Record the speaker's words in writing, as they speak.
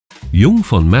Jung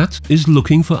von Matt is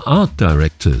looking for art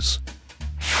directors.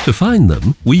 To find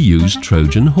them, we use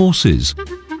Trojan horses,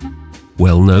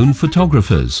 well-known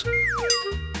photographers.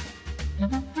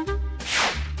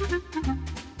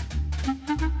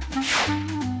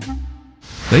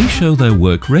 They show their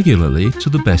work regularly to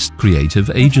the best creative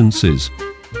agencies,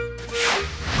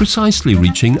 precisely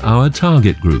reaching our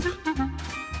target group.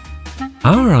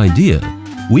 Our idea: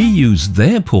 we use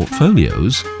their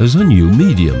portfolios as a new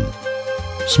medium.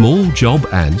 Small job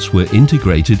ads were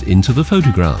integrated into the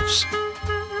photographs.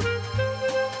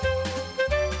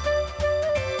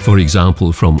 For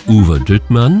example, from Uwe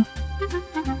Düttmann,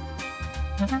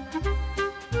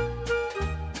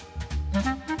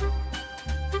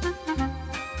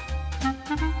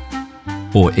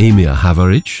 or Emir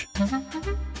Havaric,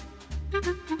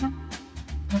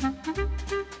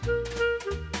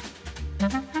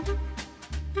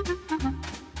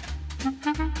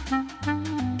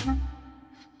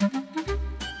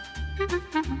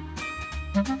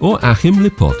 or Achim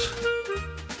Lippot.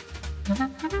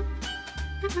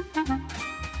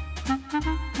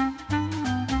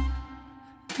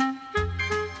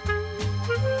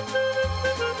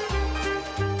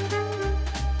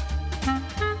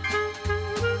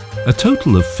 A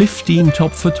total of 15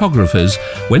 top photographers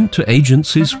went to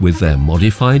agencies with their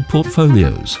modified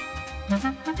portfolios.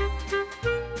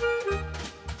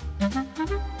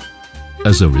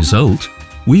 As a result,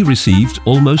 we received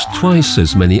almost twice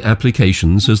as many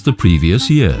applications as the previous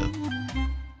year.